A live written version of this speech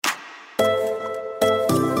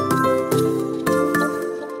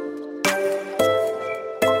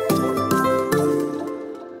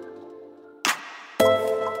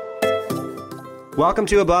Welcome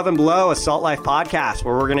to Above and Below, a Salt Life podcast,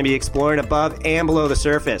 where we're going to be exploring above and below the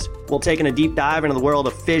surface. We'll take in a deep dive into the world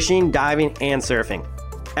of fishing, diving, and surfing.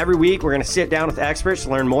 Every week, we're going to sit down with experts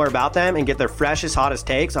to learn more about them and get their freshest, hottest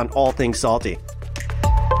takes on all things salty.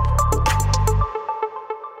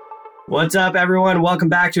 What's up, everyone? Welcome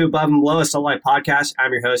back to Above and Below, a Salt Life podcast.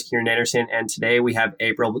 I'm your host, Kieran Anderson, and today we have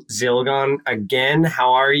April Zilligon again.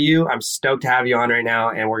 How are you? I'm stoked to have you on right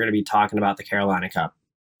now, and we're going to be talking about the Carolina Cup.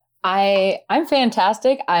 I'm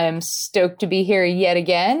fantastic. I am stoked to be here yet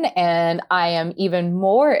again, and I am even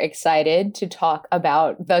more excited to talk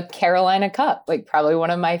about the Carolina Cup, like probably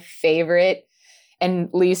one of my favorite and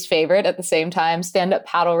least favorite at the same time stand-up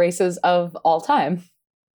paddle races of all time.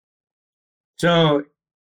 So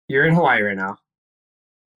you're in Hawaii right now.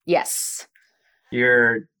 Yes.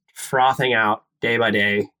 You're frothing out day by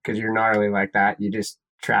day because you're gnarly like that. You just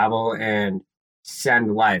travel and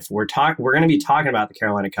send life. We're going to be talking about the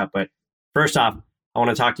Carolina Cup, but first off, I want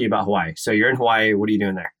to talk to you about Hawaii. So you're in Hawaii. What are you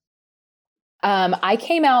doing there? I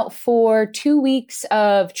came out for 2 weeks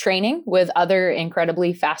of training with other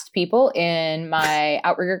incredibly fast people in my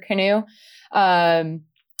outrigger canoe.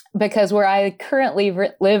 Because where I currently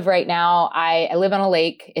live right now, I live on a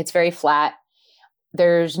lake. It's very flat.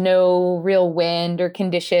 There's no real wind or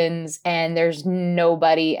conditions, and there's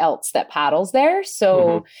nobody else that paddles there.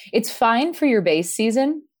 So It's fine for your base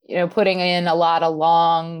season, putting in a lot of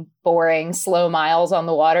long, boring, slow miles on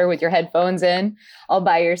the water with your headphones in all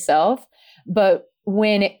by yourself. But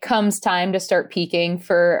when it comes time to start peaking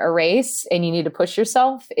for a race and you need to push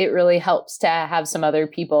yourself, it really helps to have some other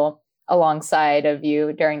people alongside of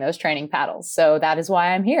you during those training paddles. So that is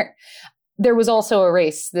why I'm here. There was also a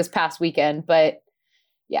race this past weekend, but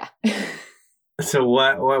yeah. So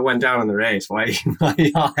what went down in the race? Why are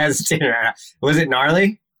y'all hesitating right now? Was it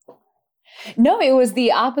gnarly? No, it was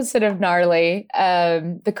the opposite of gnarly.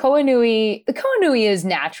 The Koh Nui is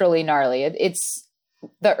naturally gnarly. It's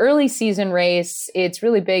the early season race. It's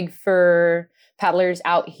really big for paddlers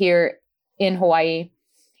out here in Hawaii.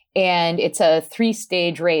 And it's a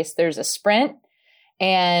 3-stage race. There's a sprint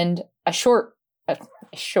and a short.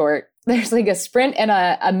 There's like a sprint and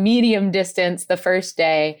a medium distance the first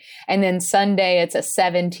day. And then Sunday, it's a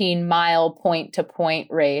 17-mile point-to-point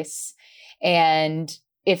race. And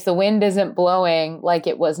if the wind isn't blowing like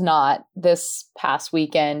it was not this past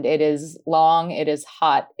weekend, it is long, it is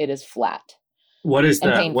hot, it is flat. What's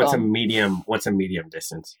a medium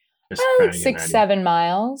distance? Like 6-7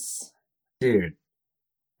 miles. Dude.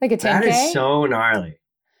 Like a 10K? That is so gnarly.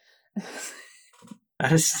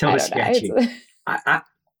 That is so sketchy.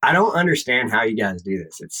 I don't understand how you guys do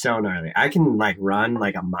this. It's so gnarly. I can run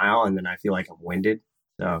like a mile and then I feel like I'm winded.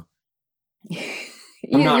 So you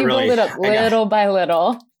build it up little by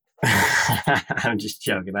little. I'm just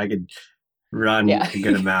joking. I could run a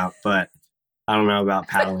good amount, but I don't know about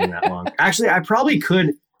paddling that long. Actually, I probably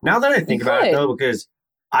could. Now that I think about it though, because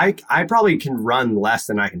I probably can run less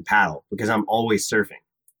than I can paddle because I'm always surfing.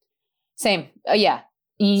 Same. Yeah.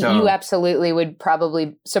 You absolutely would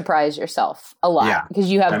probably surprise yourself a lot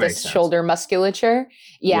because you have this shoulder musculature.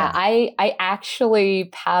 Yeah. I actually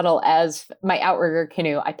paddle as my outrigger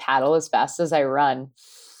canoe. I paddle as fast as I run.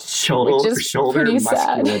 Shoulder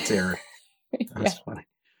musculature. That's funny.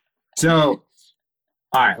 So,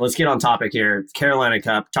 all right, let's get on topic here. Carolina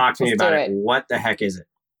Cup. Talk to me about it. What the heck is it?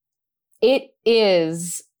 It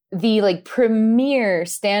is the premier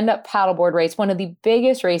stand-up paddleboard race, one of the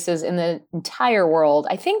biggest races in the entire world.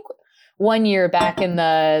 I think 1 year back in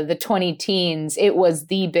the 20 teens, it was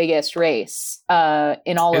the biggest race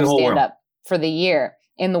in all of stand-up for the year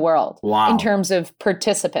in the world. Wow. In terms of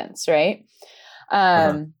participants, right?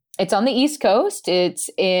 It's on the East Coast. It's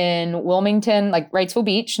in Wilmington, Wrightsville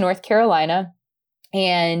Beach, North Carolina.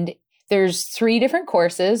 And there's 3 different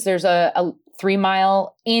courses. There's a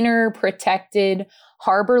 3-mile inner protected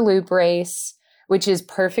harbor loop race, which is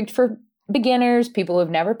perfect for beginners, people who've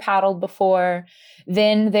never paddled before.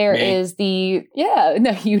 Then there is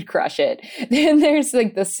you'd crush it. Then there's the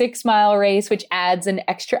 6-mile race, which adds an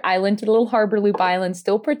extra island to the little harbor loop island,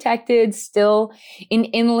 still protected, still in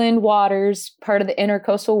inland waters, part of the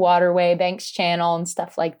Intercoastal Waterway, Banks Channel and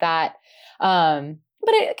stuff like that. But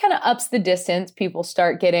it kind of ups the distance. People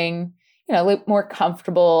start getting, a little more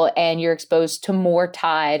comfortable and you're exposed to more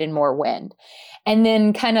tide and more wind. And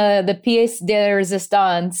then kind of the pièce de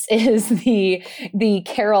résistance is the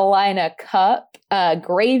Carolina Cup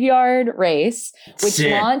graveyard race, which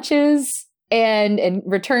launches and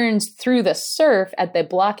returns through the surf at the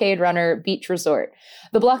Blockade Runner Beach Resort.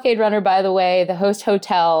 The Blockade Runner, by the way, the host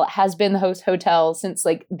hotel, has been the host hotel since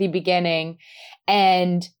like the beginning.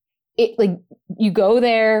 And it like you go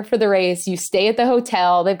there for the race, you stay at the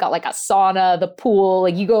hotel, they've got like a sauna, the pool,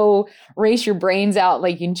 like you go race your brains out,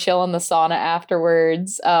 like you can chill in the sauna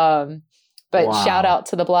afterwards. But shout out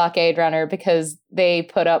to the Blockade Runner because they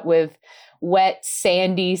put up with wet,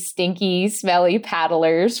 sandy, stinky, smelly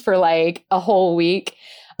paddlers for like a whole week.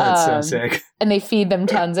 That's so sick. And they feed them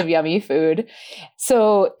tons of yummy food.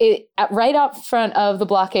 So right up front of the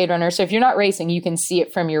Blockade Runner. So if you're not racing, you can see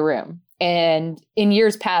it from your room. And in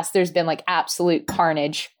years past, there's been like absolute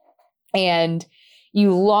carnage. And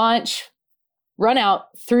you run out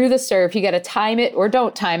through the surf. You got to time it or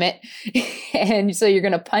don't time it. And so you're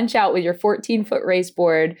going to punch out with your 14-foot race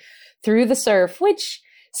board through the surf, which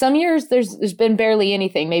some years there's been barely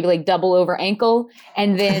anything, maybe like double over ankle.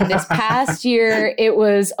 And then this past year, it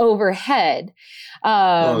was overhead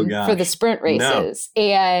for the sprint races. No.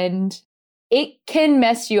 And it can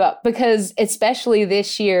mess you up because especially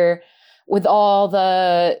this year, with all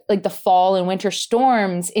the like the fall and winter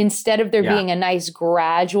storms, instead of there being a nice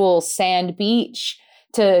gradual sand beach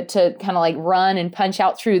to kind of like run and punch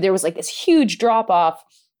out through, there was like this huge drop off.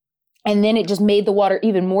 And then it just made the water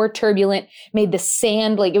even more turbulent, made the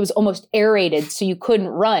sand like it was almost aerated so you couldn't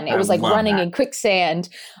run. It was like running in quicksand.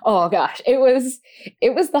 Oh gosh, it was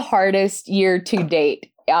the hardest year to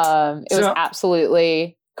date. It was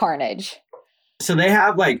absolutely carnage. So they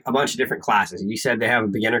have like a bunch of different classes. You said they have a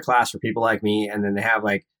beginner class for people like me, and then they have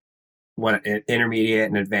like intermediate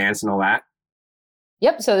and advanced and all that.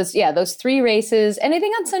 Yep. So those 3 races. And I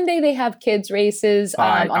think on Sunday they have kids races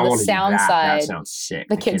on the sound side. That sounds sick.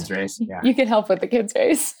 The kids race. Yeah. You could help with the kids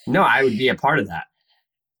race. No, I would be a part of that.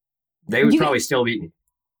 They would probably still beat me.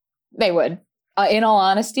 They would. In all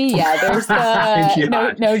honesty, yeah, there's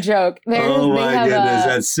the no joke. Oh my goodness,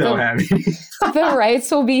 that's so heavy. The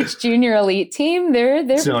Wrightsville Beach Junior Elite team,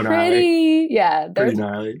 they're so pretty, pretty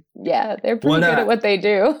gnarly. Yeah, they're pretty good at what they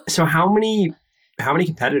do. So how many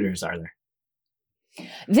competitors are there?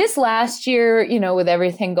 This last year, with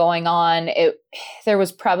everything going on, there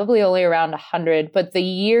was probably only around 100. But the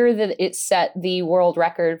year that it set the world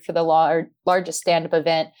record for the largest stand-up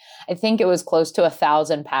event, I think it was close to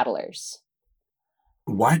 1,000 paddlers.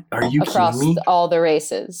 What? Are you across kidding me? All the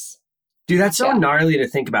races. Dude, that's so gnarly to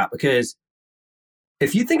think about because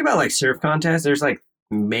if you think about like surf contests, there's like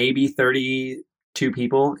maybe 32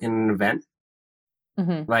 people in an event.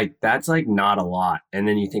 Mm-hmm. Like that's like not a lot. And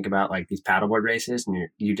then you think about like these paddleboard races and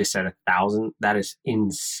you just said 1,000. That is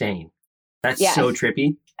insane. That's so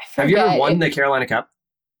trippy. Have you ever won the Carolina Cup?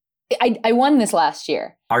 I won this last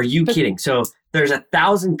year. Are you kidding? So there's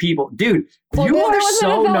 1,000 people. Dude, you are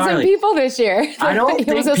so gnarly. 1,000 people this year. I don't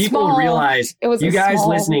think people realize, you guys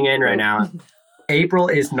listening in right now, April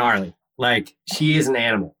is gnarly. Like, she is an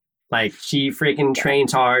animal. Like, she freaking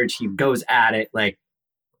trains hard. She goes at it. Like,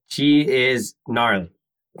 she is gnarly.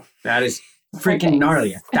 That is freaking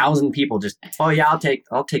gnarly. 1,000 people just, I'll take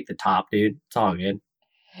the top, dude. It's all good.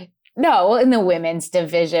 No, well, in the women's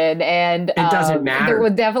division. And it doesn't matter. There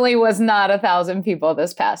definitely was not 1,000 people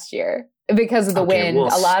this past year because of the wind.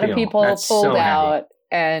 A lot of people pulled out.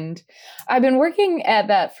 And I've been working at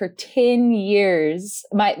that for 10 years.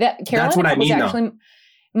 Carolina was actually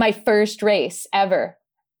my first race ever.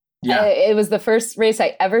 Yeah. It was the first race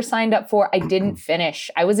I ever signed up for. I didn't finish.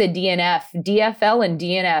 I was a DNF, DFL and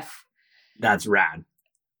DNF. That's rad.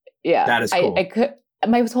 Yeah. That is cool.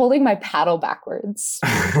 I was holding my paddle backwards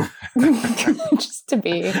just to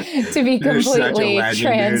be completely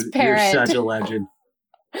transparent. Dude. You're such a legend.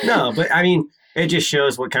 No, but I mean, it just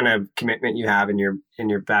shows what kind of commitment you have in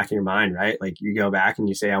your back of your mind, right? Like you go back and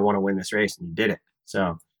you say, I want to win this race, and you did it.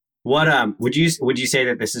 So what would you say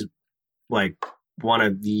that this is like one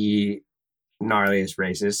of the gnarliest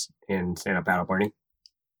races in stand-up paddleboarding?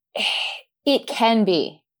 It can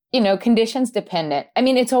be. Conditions dependent. I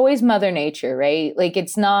mean, it's always Mother Nature, right? Like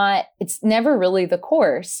it's never really the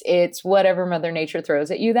course. It's whatever Mother Nature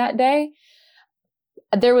throws at you that day.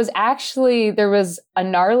 There was a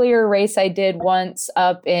gnarlier race I did once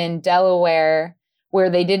up in Delaware where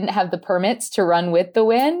they didn't have the permits to run with the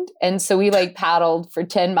wind. And so we like paddled for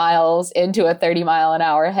 10 miles into a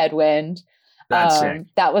 30-mile-an-hour headwind. That's sick.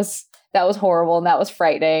 That was horrible and that was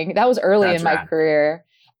frightening. That was early in my career.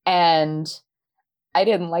 And I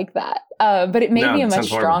didn't like that. But it made me a much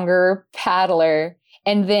stronger paddler.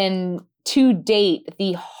 And then to date,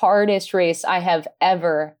 the hardest race I have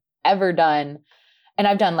ever done. And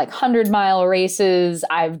I've done like 100-mile races.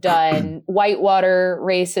 I've done whitewater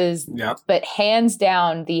races. Yep. But hands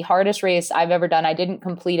down, the hardest race I've ever done, I didn't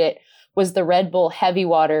complete it, was the Red Bull Heavy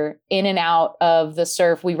Water in and out of the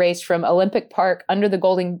surf. We raced from Olympic Park under the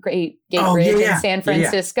Golden Gate Bridge in San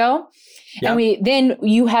Francisco. Yeah. And then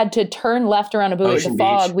you had to turn left around a buoy. The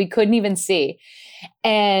fog, we couldn't even see.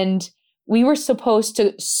 And we were supposed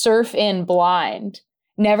to surf in blind,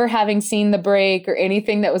 never having seen the break or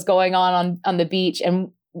anything that was going on the beach.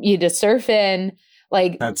 And you had to surf in,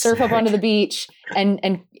 like surf sick. Up onto the beach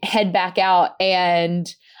and head back out.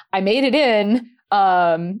 And I made it in,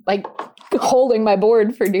 like holding my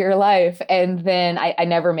board for dear life. And then I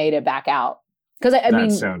never made it back out. Because I mean,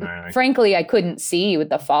 so frankly, I couldn't see with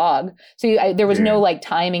the fog. So there was no like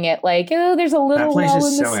timing it like, oh, there's a little lull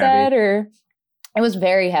in the set, or it was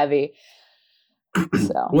very heavy.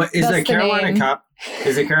 So what is the Carolina Cup?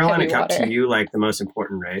 Is the Carolina Cup to you like the most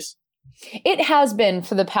important race? It has been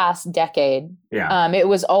for the past decade. Yeah. It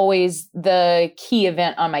was always the key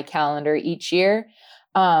event on my calendar each year.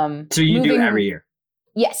 So you do every year?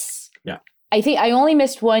 Yes. Yeah. I think I only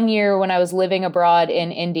missed 1 year when I was living abroad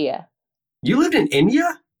in India. You lived in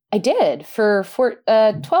India? I did for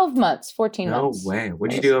 12 months, 14 months. No way.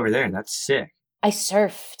 What'd you do over there? That's sick. I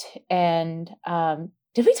surfed. And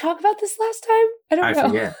did we talk about this last time? I don't know. I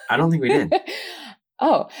forget. I don't think we did.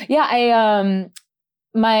 Oh, yeah.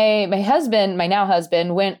 My husband, my now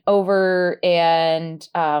husband, went over and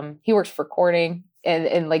he works for Corning.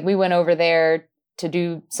 And like we went over there to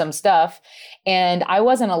do some stuff, and I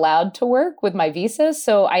wasn't allowed to work with my visa.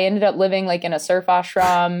 So I ended up living like in a surf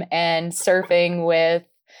ashram and surfing with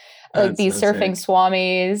like these surfing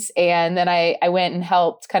swamis. And then I went and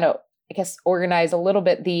helped kind of, I guess, organize a little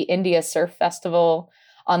bit the India Surf Festival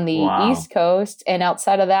on the East Coast. And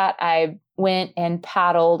outside of that, I went and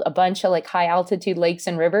paddled a bunch of like high altitude lakes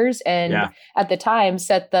and rivers, and at the time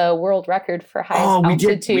set the world record for highest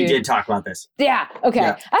altitude. We did talk about this. Yeah. Okay.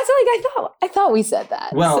 Yeah. I thought we said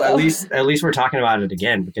that. Well, so. at least we're talking about it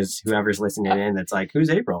again, because whoever's listening in, that's like, who's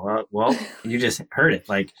April? Well, you just heard it.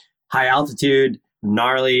 Like high altitude,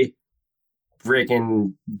 gnarly,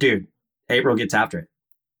 freaking dude. April gets after it.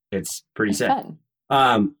 It's pretty sick.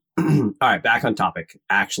 Fun. All right, back on topic.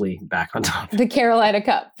 Actually, back on topic. The Carolina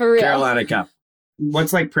Cup, for real. Carolina Cup.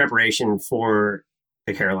 What's like preparation for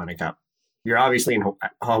the Carolina Cup? You're obviously in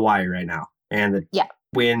Hawaii right now, and the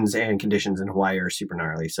winds and conditions in Hawaii are super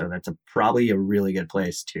gnarly. So that's probably a really good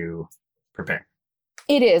place to prepare.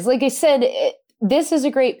 It is. Like I said, this is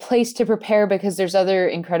a great place to prepare because there's other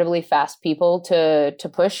incredibly fast people to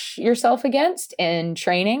push yourself against in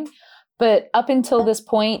training. But up until this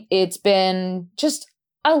point, it's been just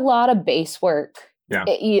a lot of base work. Yeah.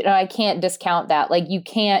 I can't discount that. Like you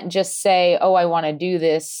can't just say, oh, I want to do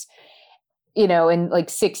this, in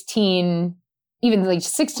like 16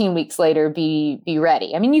 weeks later, be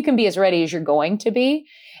ready. I mean, you can be as ready as you're going to be.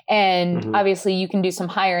 And obviously you can do some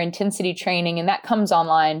higher intensity training, and that comes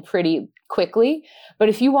online pretty quickly. But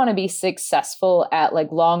if you want to be successful at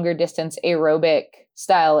like longer distance aerobic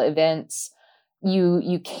style events,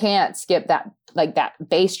 you can't skip that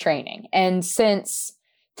base training. And since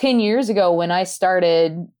 10 years ago, when I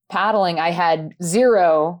started paddling, I had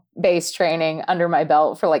zero base training under my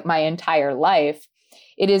belt for like my entire life.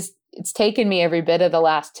 It's taken me every bit of the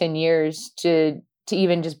last 10 years to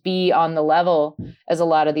even just be on the level as a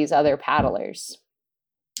lot of these other paddlers.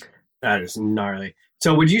 That is gnarly.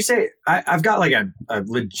 So would you say, I've got like a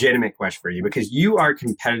legitimate question for you, because you are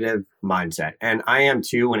competitive mindset, and I am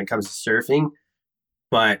too when it comes to surfing,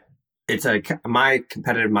 but my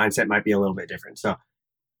competitive mindset might be a little bit different. So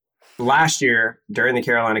last year during the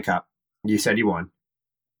Carolina Cup, you said you won.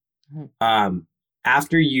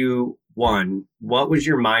 After you won, what was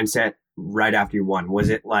your mindset right after you won? Was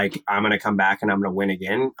it like, I'm going to come back and I'm going to win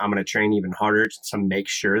again? I'm going to train even harder to make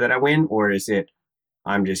sure that I win? Or is it,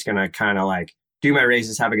 I'm just going to kind of like do my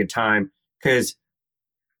races, have a good time? Because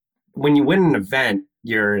when you win an event,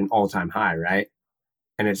 you're an all-time high, right?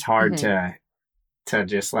 And it's hard to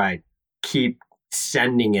just like keep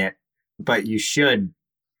sending it, but you should.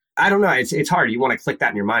 I don't know. It's hard. You want to click that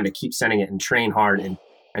in your mind to keep sending it and train hard and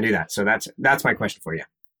do that. So that's my question for you.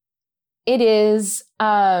 It is.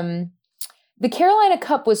 The Carolina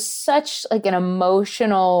Cup was such like an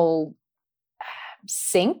emotional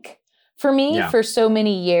sink for me for so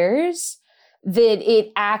many years that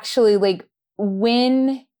it actually, like,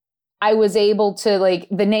 when I was able to, like,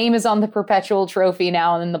 the name is on the perpetual trophy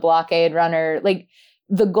now and in the blockade runner, like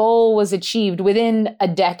the goal was achieved within a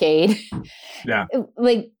decade. Yeah.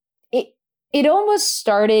 Like it almost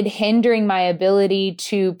started hindering my ability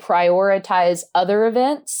to prioritize other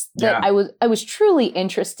events that I was truly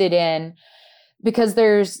interested in, because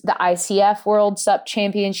there's the ICF World Sup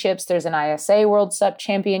Championships, there's an ISA World Sup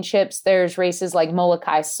Championships, there's races like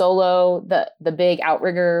Molokai Solo, the big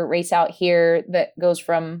outrigger race out here that goes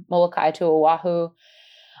from Molokai to Oahu.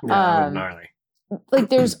 Yeah, gnarly. Like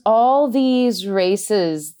there's all these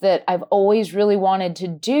races that I've always really wanted to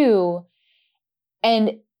do,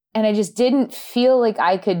 and I just didn't feel like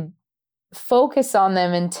I could focus on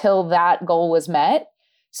them until that goal was met.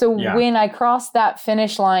 So when I crossed that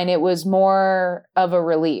finish line, it was more of a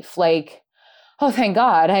relief. Like, oh, thank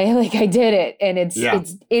God, I did it, and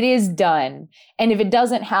it is done. And if it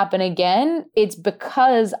doesn't happen again, it's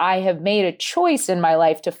because I have made a choice in my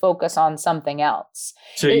life to focus on something else.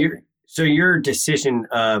 So your decision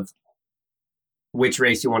of which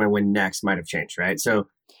race you want to win next might have changed, right? So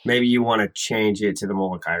maybe you want to change it to the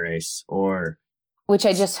Molokai race, or which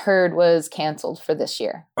I just heard was canceled for this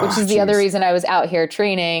year, which is the other reason I was out here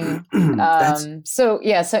training. So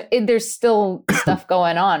there's still stuff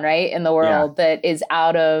going on, right, in the world that is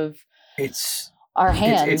out of our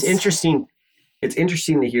hands. It's interesting. It's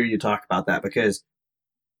interesting to hear you talk about that, because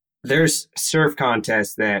there's surf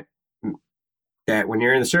contests that when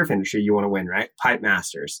you're in the surf industry, you want to win, right? Pipe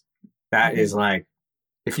Masters. That is like,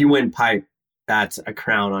 if you win pipe, that's a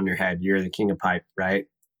crown on your head. You're the king of pipe, right?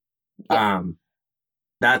 Yeah.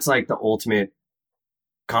 That's like the ultimate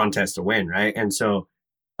contest to win, right? And so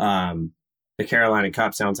the Carolina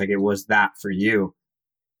Cup sounds like it was that for you.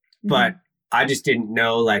 But I just didn't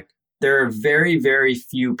know, like, there are very, very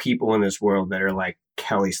few people in this world that are like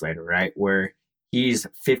Kelly Slater, right? Where he's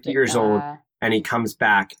 50 years old and he comes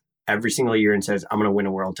back every single year and says, I'm going to win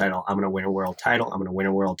a world title. I'm going to win a world title. I'm going to win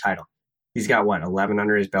a world title. He's got 11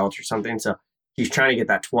 under his belt or something. So he's trying to get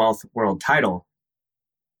that 12th world title.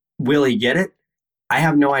 Will he get it? I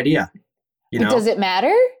have no idea. Does it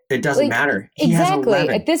matter? It doesn't matter. He exactly.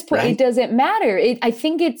 11, at this point, right? It doesn't matter. I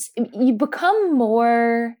think you become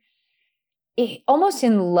more almost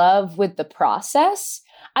in love with the process.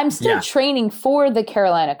 I'm still training for the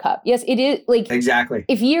Carolina Cup. Yes, it is like exactly.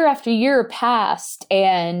 If year after year passed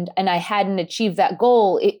and I hadn't achieved that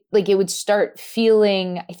goal, it would start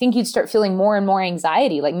feeling. I think you'd start feeling more and more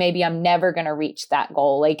anxiety. Like maybe I'm never going to reach that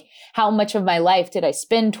goal. Like how much of my life did I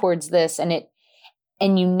spend towards this?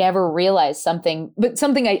 And you never realize something. But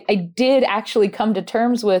something I did actually come to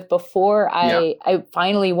terms with before I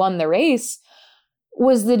finally won the race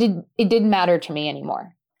was that it didn't matter to me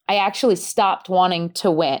anymore. I actually stopped wanting to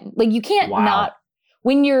win. Like you can't not,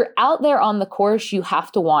 when you're out there on the course, you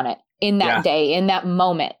have to want it in that day, in that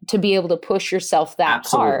moment, to be able to push yourself that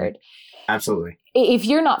hard. Absolutely. If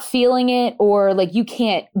you're not feeling it, or like you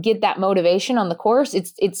can't get that motivation on the course,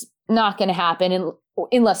 it's not going to happen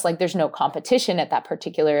unless like there's no competition at that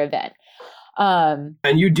particular event. And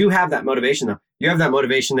you do have that motivation though. You have that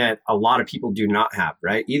motivation that a lot of people do not have,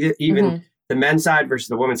 right? Even the men's side versus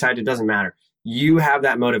the women's side, it doesn't matter. You have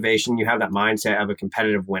that motivation. You have that mindset of a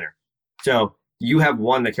competitive winner. So you have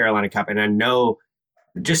won the Carolina Cup. And I know,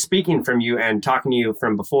 just speaking from you and talking to you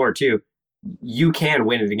from before too, you can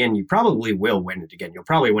win it again. You probably will win it again. You'll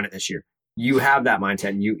probably win it this year. You have that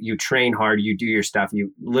mindset. You train hard. You do your stuff.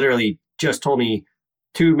 You literally just told me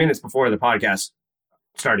 2 minutes before the podcast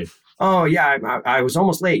started, oh yeah, I was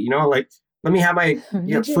almost late. Like, let me have my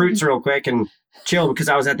fruits real quick and chill because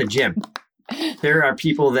I was at the gym. There are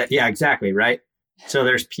people that, exactly, right? So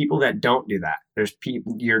there's people that don't do that. There's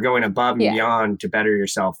people, you're going above and beyond to better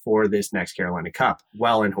yourself for this next Carolina Cup,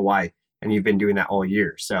 well in Hawaii, and you've been doing that all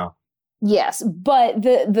year. So yes, but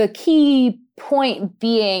the key point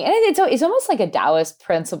being, and it's almost like a Taoist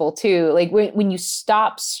principle too, like when you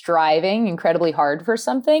stop striving incredibly hard for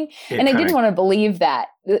something, and I didn't want to believe that,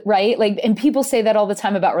 right? Like, and people say that all the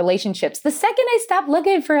time about relationships. The second I stopped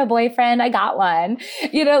looking for a boyfriend, I got one.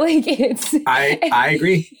 Like it's. I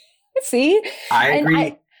agree. See, I agree.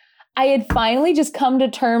 And I had finally just come to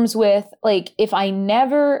terms with, like, if I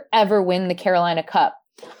never ever win the Carolina Cup,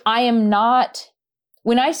 I am not.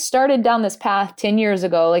 When I started down this path 10 years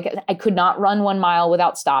ago, like I could not run 1 mile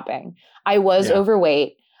without stopping. I was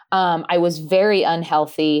overweight. I was very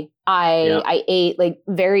unhealthy. I ate like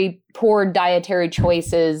very poor dietary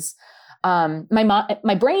choices.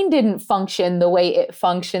 My brain didn't function the way it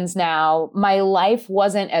functions now. My life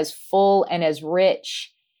wasn't as full and as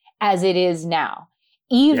rich as it is now,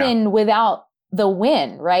 even without the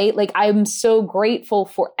win, right? Like I'm so grateful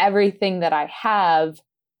for everything that I have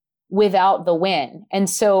without the win. And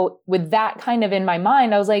so with that kind of in my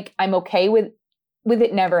mind, I was like, I'm okay with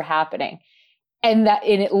it never happening. And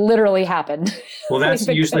it literally happened. Well, that's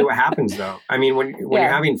usually what happens though. I mean, when you're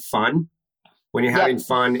having fun,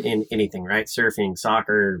 fun in anything, right? Surfing,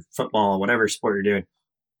 soccer, football, whatever sport you're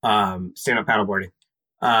doing, stand-up paddleboarding,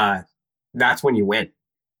 that's when you win.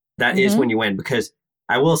 That is when you win, because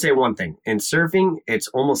I will say one thing. In surfing, it's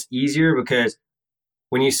almost easier because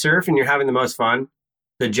when you surf and you're having the most fun,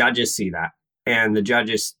 the judges see that. And the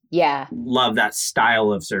judges love that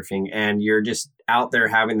style of surfing. And you're just out there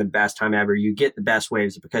having the best time ever. You get the best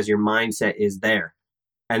waves because your mindset is there.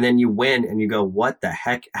 And then you win and you go, what the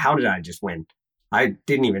heck? How did I just win? I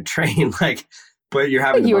didn't even train. But you're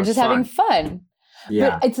having you were just having fun.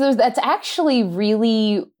 Yeah. But that's actually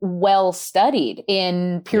really well studied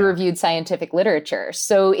in peer-reviewed scientific literature.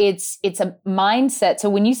 So it's a mindset. So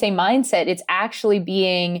when you say mindset, it's actually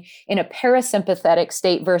being in a parasympathetic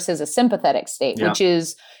state versus a sympathetic state, which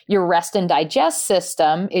is your rest and digest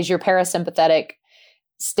system is your parasympathetic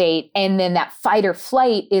state. And then that fight or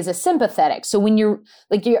flight is a sympathetic. So when you're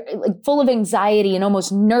full of anxiety and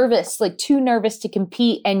almost nervous, too nervous to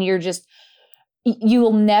compete, and you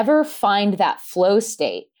will never find that flow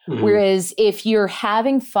state. Mm-hmm. Whereas if you're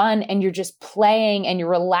having fun and you're just playing and you're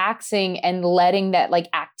relaxing and letting that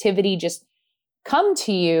activity just come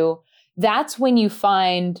to you, that's when you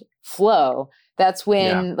find flow. That's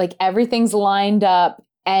when everything's lined up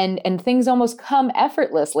and things almost come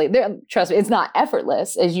effortlessly. Trust me, it's not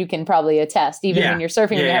effortless, as you can probably attest. Even when you're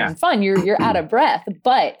surfing and you're having fun, you're out of breath.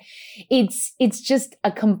 But it's just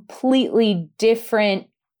a completely different.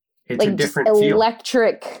 It's a different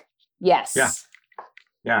electric feel. Yes.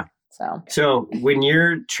 Yeah. So when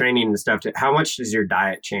you're training and stuff, how much does your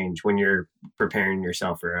diet change when you're preparing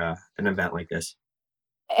yourself for an event like this?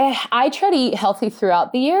 I try to eat healthy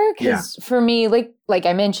throughout the year because for me, like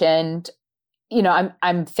I mentioned,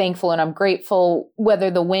 I'm thankful and I'm grateful whether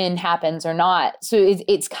the win happens or not. So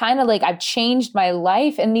it's kind of like I've changed my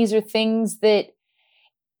life, and these are things that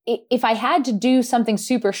if I had to do something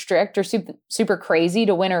super strict or super crazy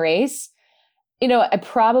to win a race, it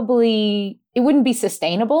wouldn't be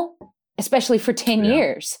sustainable, especially for 10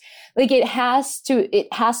 years. It has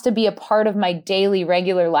to be a part of my daily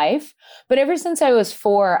regular life. But ever since I was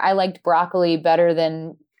 4, I liked broccoli better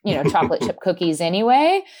than, chocolate chip cookies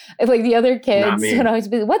anyway. The other kids would always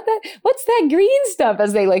be, what's that green stuff,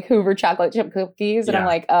 as they hoover chocolate chip cookies. And I'm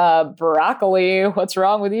like, broccoli, what's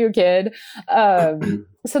wrong with you, kid?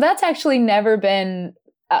 So that's actually never been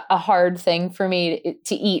a hard thing for me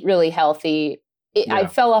to eat really healthy. I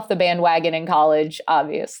fell off the bandwagon in college,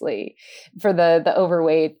 obviously, for the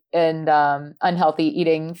overweight and unhealthy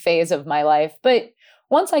eating phase of my life. But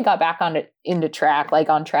once I got back into track,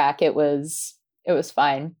 on track, it was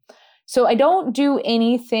fine. So I don't do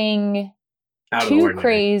anything too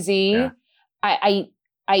crazy. Yeah. I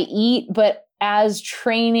eat, but as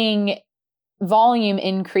training volume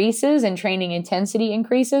increases and training intensity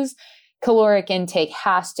increases, caloric intake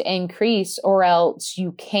has to increase, or else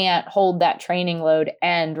you can't hold that training load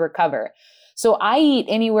and recover. So I eat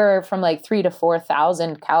anywhere from 3,000 to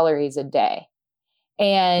 4,000 calories a day.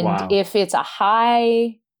 And if it's a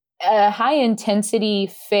high intensity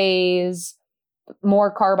phase,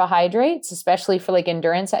 more carbohydrates, especially for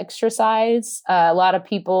endurance exercise. A lot of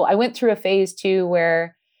people, I went through a phase too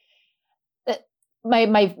where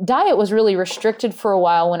my diet was really restricted for a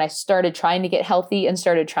while when I started trying to get healthy and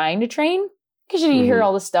started trying to train. Because you hear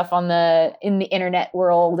all this stuff in the internet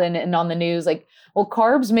world and on the news,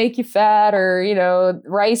 carbs make you fat, or,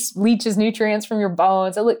 rice leaches nutrients from your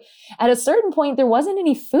bones. At a certain point, there wasn't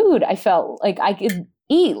any food I felt like I could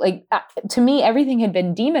eat. To me, everything had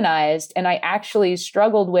been demonized, and I actually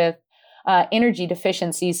struggled with energy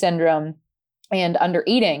deficiency syndrome and under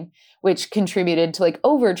eating, which contributed to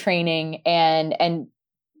overtraining and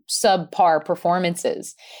subpar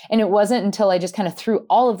performances. And it wasn't until I just kind of threw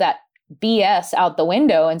all of that BS out the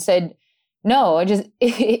window and said, no,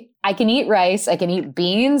 I can eat rice, I can eat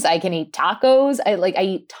beans, I can eat tacos. I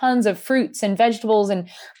eat tons of fruits and vegetables, and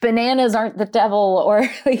bananas aren't the devil. Or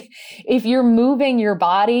if you're moving your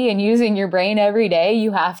body and using your brain every day,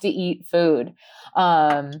 you have to eat food.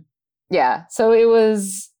 So it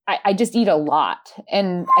was, I just eat a lot.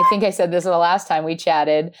 And I think I said this the last time we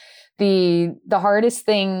chatted, the hardest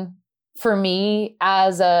thing for me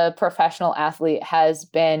as a professional athlete has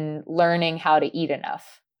been learning how to eat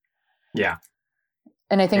enough. Yeah.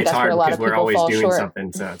 And I think that's where a lot of people fall short. We're always doing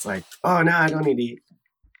something. So it's oh, no, I don't need to eat.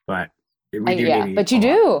 But we do need to eat. But you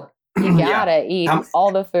do. You gotta eat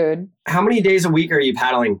all the food. How many days a week are you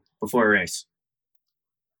paddling before a race?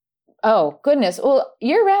 Oh, goodness. Well,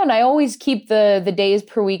 year round, I always keep the days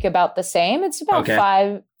per week about the same. It's about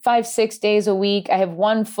 5-6 days a week. I have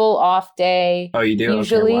one full off day. Oh, you do?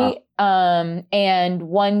 Usually. Okay, wow. And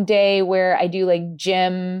one day where I do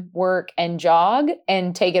gym work and jog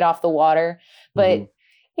and take it off the water. But,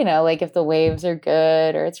 if the waves are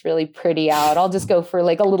good or it's really pretty out, I'll just go for a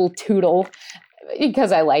little tootle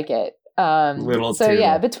because I like it.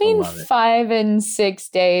 Between 5 and 6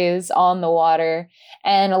 days on the water,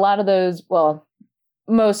 and a lot of those, well,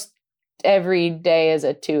 most every day is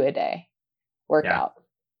a 2-a-day workout. Yeah,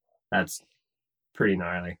 that's pretty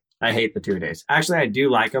gnarly. I hate the 2-a-days. Actually, I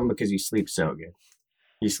do like them because you sleep so good.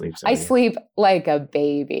 You sleep so good. I sleep like a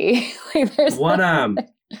baby.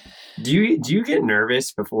 Do you get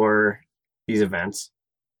nervous before these events?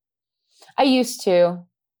 I used to.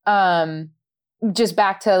 Just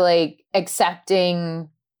back to like accepting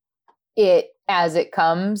it as it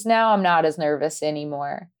comes now. I'm not as nervous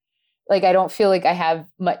anymore. Like, I don't feel like I have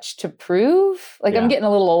much to prove. Like, I'm getting a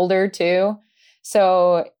little older too.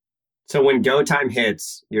 So when go time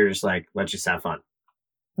hits, you're just like, let's just have fun.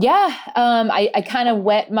 Yeah. I kind of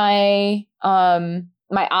wet my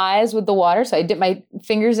my eyes with the water. So I dip my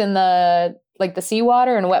fingers in the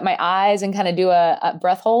seawater and wet my eyes and kind of do a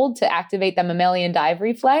breath hold to activate the mammalian dive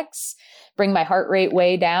reflex, bring my heart rate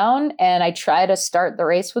way down. And I try to start the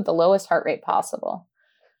race with the lowest heart rate possible.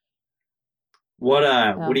 What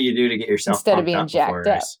do you do to get yourself instead of being jacked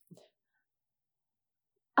up?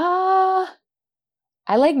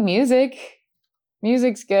 I like music.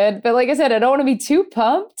 Music's good. But like I said, I don't want to be too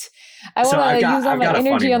pumped. I want to use all my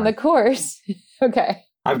energy on the course. Okay.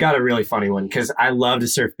 I've got a really funny one because I love to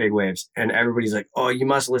surf big waves. And everybody's like, oh, you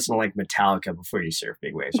must listen to like Metallica before you surf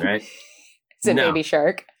big waves, right? Is it Baby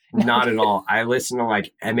Shark? Not at all. I listen to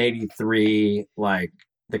like M83, like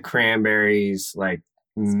the Cranberries, like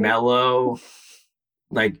Mellow,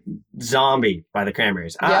 like Zombie by the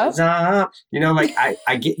Cranberries. Yep. Like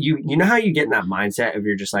I get you know how you get in that mindset of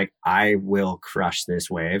you're just like, I will crush this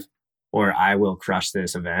wave or I will crush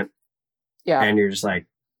this event. Yeah. And you're just like,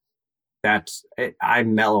 that's it. I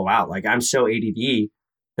mellow out. Like, I'm so ADD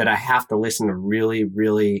that I have to listen to really,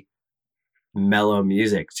 really mellow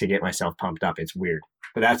music to get myself pumped up. It's weird,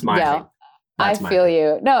 but that's my thing. I feel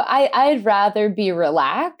you. No, I'd rather be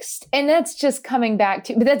relaxed. And that's just coming back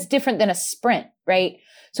to, but that's different than a sprint, right?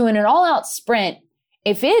 So in an all out sprint,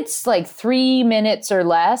 if it's like 3 minutes or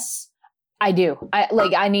less, I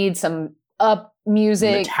need some up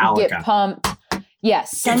music, Metallica. Get pumped.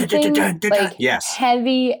 Yes, something like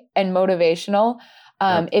heavy and motivational.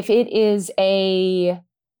 If it's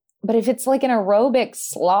like an aerobic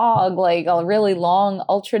slog, like a really long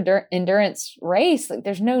ultra endurance race, like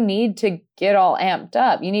there's no need to get all amped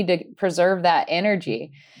up. You need to preserve that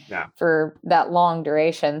energy for that long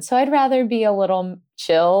duration. So I'd rather be a little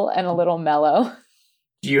chill and a little mellow.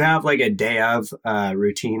 Do you have like a day of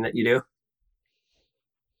routine that you do?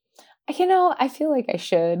 I feel like I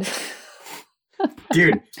should.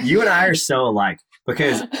 Dude, you and I are so alike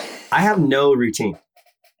because I have no routine.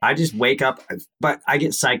 I just wake up, but I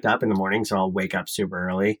get psyched up in the morning, so I'll wake up super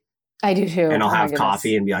early. I do too. And I'll have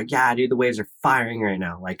coffee and be like, yeah, dude, the waves are firing right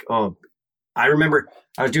now. Like, oh, I remember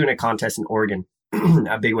I was doing a contest in Oregon,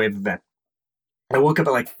 a big wave event. I woke up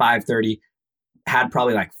at like 5:30, had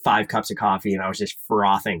probably like 5 cups of coffee, and I was just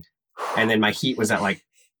frothing. And then my heat was at like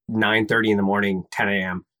 9:30 in the morning, 10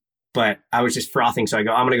 a.m. But I was just frothing. So I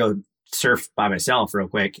go, I'm going to go surf by myself real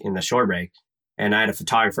quick in the shore break. And I had a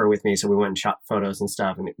photographer with me, so we went and shot photos and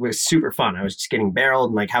stuff. And it was super fun. I was just getting barreled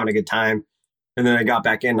and like having a good time. And then I got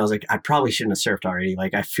back in and I was like, I probably shouldn't have surfed already.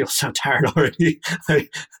 Like, I feel so tired already.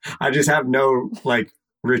 Like, I just have no like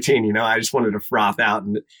routine, I just wanted to froth out.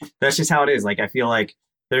 And that's just how it is. Like, I feel like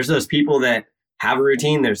there's those people that have a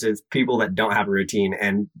routine. There's those people that don't have a routine.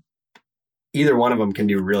 And either one of them can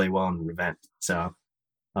do really well in an event. So,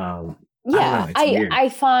 I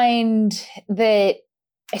find that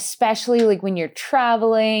especially like when you're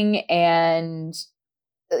traveling and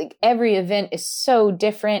like every event is so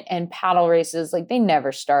different and paddle races, like they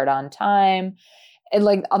never start on time. And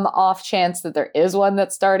like on the off chance that there is one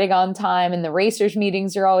that's starting on time and the racers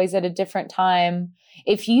meetings are always at a different time.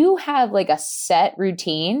 If you have like a set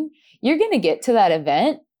routine, you're going to get to that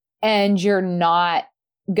event and you're not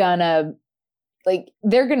gonna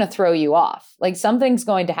they're going to throw you off. Like something's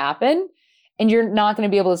going to happen and you're not going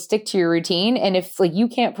to be able to stick to your routine. And if like you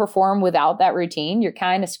can't perform without that routine, you're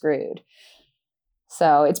kind of screwed.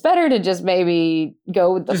 So it's better to just maybe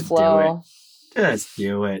go with the flow. Just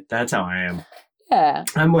do it. That's how I am. Yeah.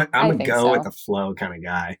 I'm a go with the flow kind of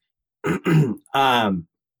guy. Are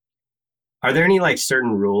there any like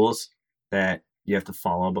certain rules that you have to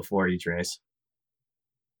follow before each race?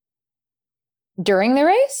 During the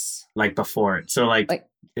race? Like before it. So like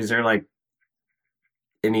is there like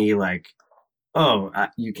any like,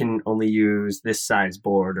 you can only use this size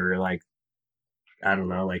board or like, I don't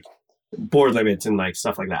know, like board limits and like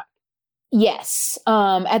stuff like that? Yes.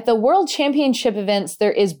 At the World Championship events,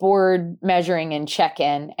 there is board measuring and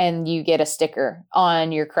check-in, and you get a sticker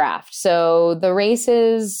on your craft. So the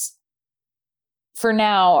races for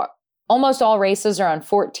now, almost all races are on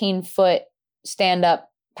 14-foot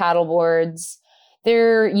stand-up paddle boards.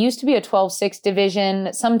 There used to be a 12.6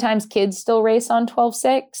 division. Sometimes kids still race on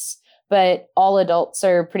 12.6, but all adults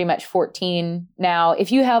are pretty much 14 now.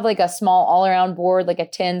 If you have like a small all-around board, like a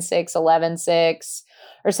 10.6, 11.6,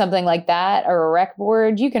 or something like that, or a rec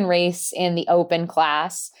board, you can race in the open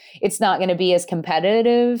class. It's not going to be as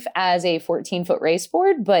competitive as a 14-foot race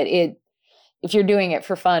board, but if you're doing it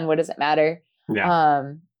for fun, what does it matter?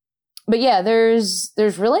 Yeah. But yeah, there's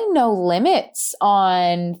really no limits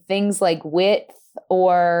on things like width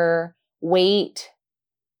or weight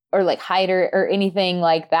or like height or anything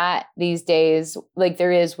like that these days, like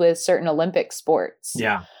there is with certain Olympic sports.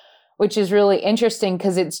 Yeah. Which is really interesting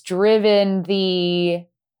because it's driven the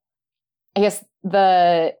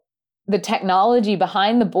technology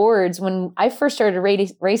behind the boards. When I first started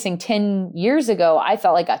racing 10 years ago, I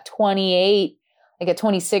felt like a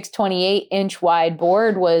 26, 28 inch wide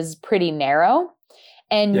board was pretty narrow.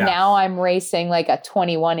 And now I'm racing like a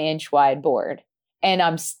 21 inch wide board and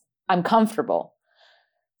I'm comfortable,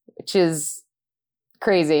 which is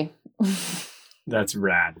crazy. That's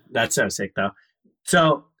rad. That's so sick though.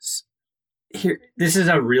 So here, this is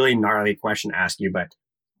a really gnarly question to ask you, but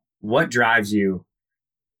what drives you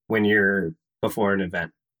when you're before an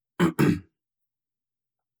event?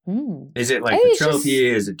 Is it like the trophy?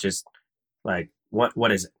 Is it just like,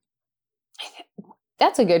 what is it?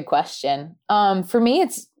 That's a good question. For me,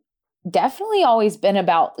 it's definitely always been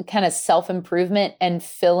about kind of self-improvement and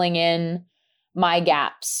filling in my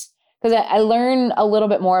gaps. Because I learn a little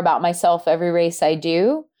bit more about myself every race I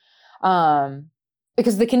do.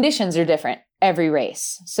 Because the conditions are different every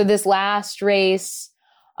race. So this last race,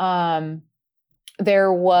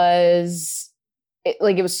 there was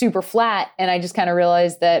it was super flat, and I just kind of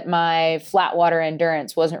realized that my flat water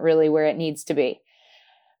endurance wasn't really where it needs to be.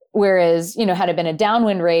 Whereas, had it been a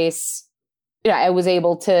downwind race, I would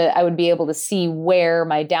be able to see where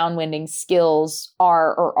my downwinding skills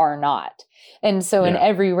are or are not. And so in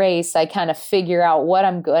every race, I kind of figure out what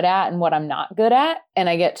I'm good at and what I'm not good at. And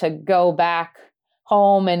I get to go back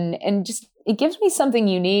home and just, it gives me something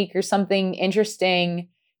unique or something interesting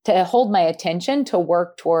to hold my attention to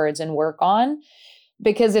work towards and work on.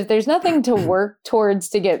 Because if there's nothing to work towards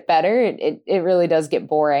to get better, it really does get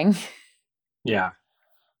boring. Yeah.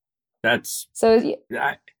 That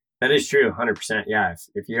is true. 100%. Yeah.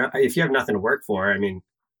 If you have nothing to work for, I mean,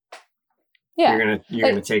 you're going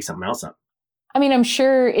to take something else up. I mean, I'm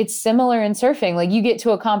sure it's similar in surfing. Like you get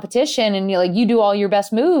to a competition and you do all your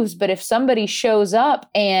best moves, but if somebody shows up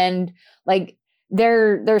and like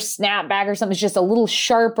their snapback or something is just a little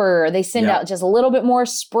sharper, or they send out just a little bit more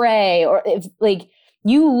spray, or if like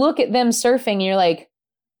you look at them surfing and you're like,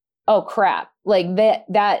 oh crap, like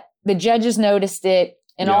that the judges noticed it.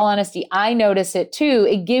 In all honesty, I notice it too.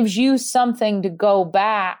 It gives you something to go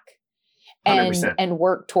back and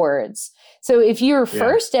work towards. So if you're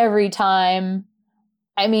first every time,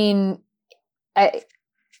 I mean,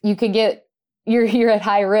 you could you're at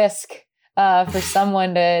high risk for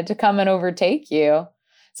someone to come and overtake you.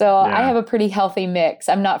 So I have a pretty healthy mix.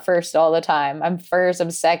 I'm not first all the time. I'm first,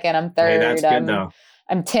 I'm second, I'm third. Hey, that's good though.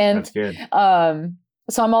 I'm 10th. That's good.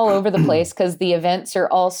 So I'm all over the place because the events are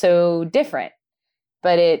also different.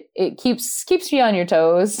 But it keeps you on your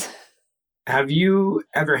toes. Have you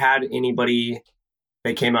ever had anybody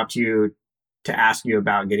that came up to you to ask you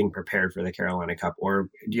about getting prepared for the Carolina Cup? Or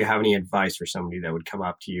do you have any advice for somebody that would come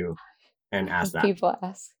up to you and ask that? People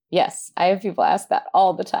ask. Yes, I have people ask that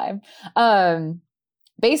all the time.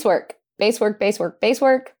 Base work.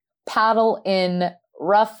 Paddle in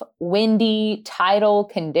rough, windy, tidal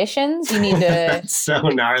conditions. You need to... That's so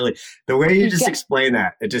gnarly. The way you just explain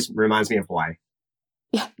that, it just reminds me of Hawaii.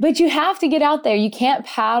 Yeah, but you have to get out there. You can't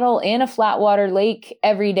paddle in a flat water lake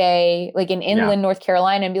every day, like in inland North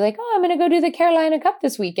Carolina, and be like, oh, I'm going to go do the Carolina Cup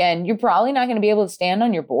this weekend. You're probably not going to be able to stand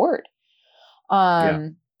on your board.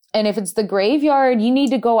 And if it's the graveyard, you need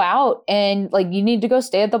to go out and like you need to go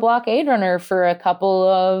stay at the Blockade Runner for a couple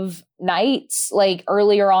of nights, like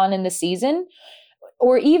earlier on in the season.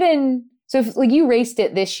 Or even, so if like you raced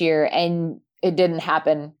it this year and it didn't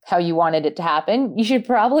happen how you wanted it to happen, you should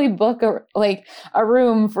probably book a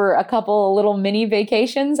room for a couple of little mini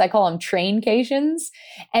vacations. I call them traincations,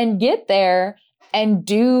 and get there and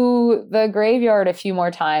do the graveyard a few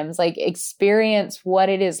more times, like experience what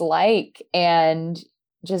it is like and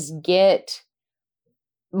just get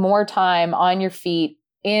more time on your feet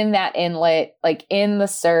in that inlet, like in the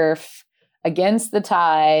surf against the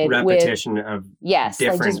tide. Repetition of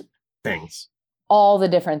different things. All the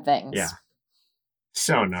different things. Yeah.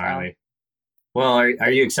 So gnarly. Well,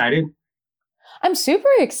 are you excited? I'm super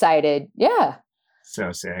excited. Yeah.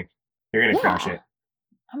 So sick. You're going to crush it.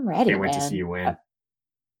 I'm ready, Can't wait to see you win.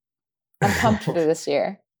 I'm pumped for this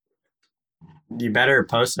year. You better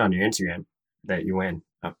post it on your Instagram that you win.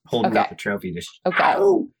 I'm holding up the trophy.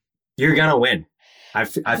 You're going to win. I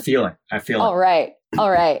feel it. All right.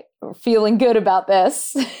 We're feeling good about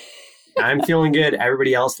this. I'm feeling good.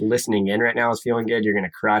 Everybody else listening in right now is feeling good. You're going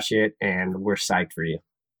to crush it, and we're psyched for you.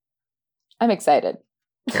 I'm excited.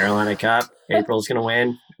 Carolina Cup. April's going to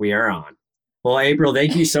win. We are on. Well, April,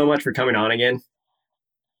 thank you so much for coming on again.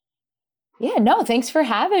 Yeah, no, thanks for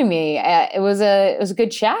having me. It was a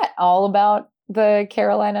good chat all about the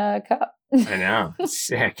Carolina Cup. I know. It's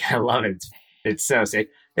sick. I love it. It's so sick.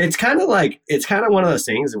 It's kind of one of those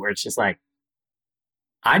things where it's just like,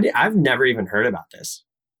 I've never even heard about this,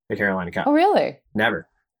 the Carolina Cup. Oh, really? Never.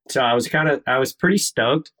 So I was pretty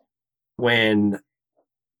stoked when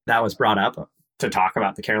that was brought up to talk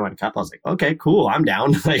about the Carolina Cup. I was like, okay, cool. I'm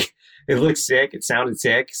down. Like, it looks sick. It sounded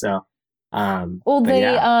sick. So,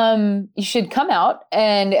 you should come out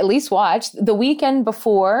and at least watch. The weekend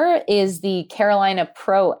before is the Carolina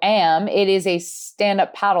Pro-Am. It is a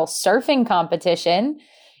stand-up paddle surfing competition.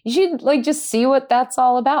 You should just see what that's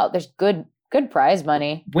all about. There's good prize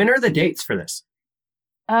money. When are the dates for this?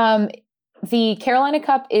 The Carolina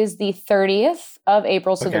Cup is the 30th of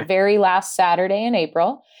April, so the very last Saturday in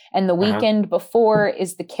April. And the weekend before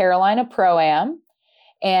is the Carolina Pro-Am.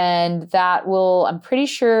 And that will, I'm pretty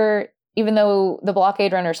sure, even though the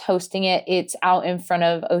Blockade Runner's hosting it, it's out in front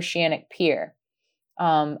of Oceanic Pier,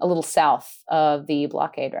 a little south of the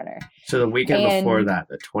Blockade Runner. So the weekend before that,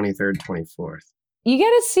 the 23rd, 24th. You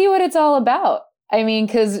got to see what it's all about. I mean,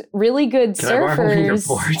 because really good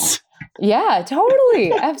surfers. Yeah,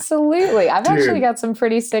 totally. Absolutely. I've actually got some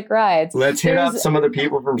pretty sick rides. Let's hit up some of the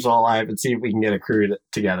people from Salt Life and see if we can get a crew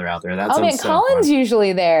together out there. That sounds so Colin's fun.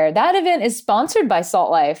 Usually there. That event is sponsored by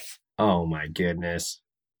Salt Life. Oh my goodness.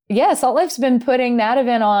 Yeah, Salt Life's been putting that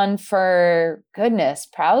event on for, goodness,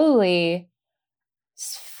 probably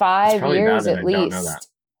 5 years at least. I don't know that.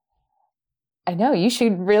 I know, you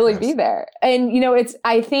should really be there. And,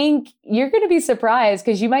 I think you're going to be surprised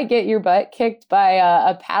because you might get your butt kicked by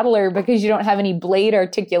a paddler because you don't have any blade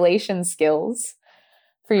articulation skills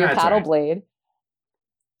for your paddle blade.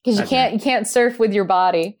 Because you can't surf with your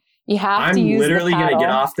body. You have to use the paddle. I'm literally going to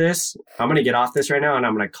get off this. I'm going to get off this right now and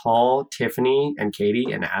I'm going to call Tiffany and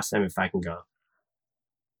Katie and ask them if I can go.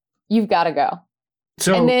 You've got to go.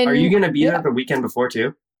 So are you going to be there the weekend before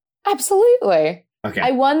too? Absolutely. Okay.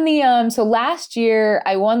 I won so last year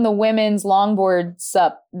I won the women's longboard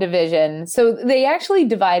sup division. So they actually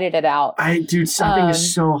divided it out. Supping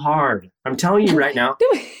is so hard. I'm telling you right now,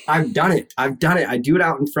 I've done it. I do it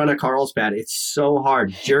out in front of Carlsbad. It's so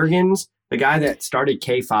hard. Juergens, the guy that started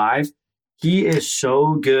K5, he is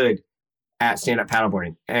so good at stand-up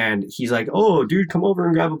paddleboarding. And he's like, oh, dude, come over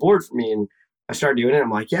and grab a board for me. And I start doing it.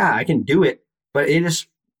 I'm like, yeah, I can do it. But it is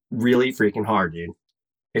really freaking hard, dude.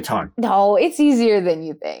 It's hard. No, it's easier than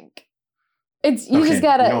you think. You just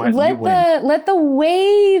gotta let the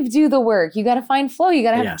wave do the work. You gotta find flow. You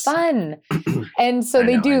gotta have fun. And so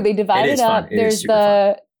they divide it up.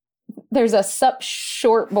 There's a sup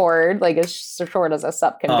shortboard, like as short as a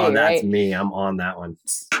sup can be. Oh, that's right? me. I'm on that one.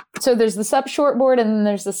 So there's the sup shortboard and then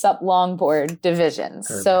there's the sup longboard divisions.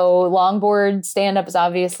 Perfect. So longboard stand up is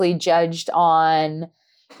obviously judged on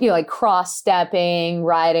like cross stepping,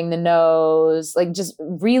 riding the nose, like just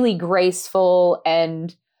really graceful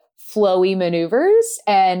and flowy maneuvers.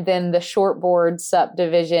 And then the shortboard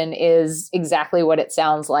subdivision is exactly what it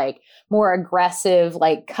sounds like. More aggressive,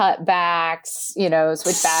 like cutbacks,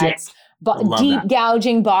 switchbacks, deep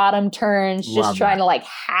gouging bottom turns, just trying to like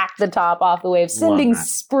hack the top off the wave, sending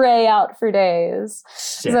spray out for days.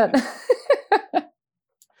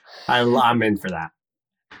 I'm in for that.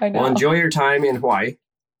 I know. Well, enjoy your time in Hawaii.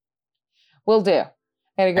 Will do. I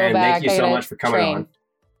gotta go back. Thank you so much for coming on.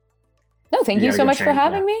 No, thank you so much for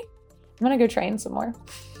having me. I'm gonna go train some more.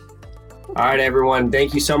 All right, everyone.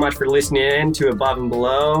 Thank you so much for listening in to Above and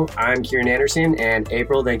Below. I'm Kieran Anderson, and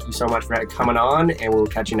April, thank you so much for coming on, and we'll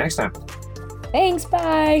catch you next time. Thanks.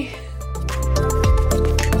 Bye.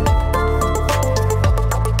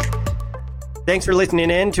 Thanks for listening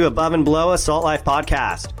in to Above and Below, a Salt Life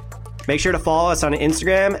podcast. Make sure to follow us on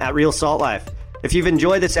Instagram at Real Salt Life. If you've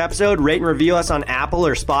enjoyed this episode, rate and review us on Apple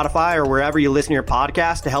or Spotify or wherever you listen to your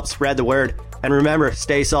podcast to help spread the word. And remember,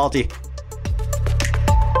 stay salty.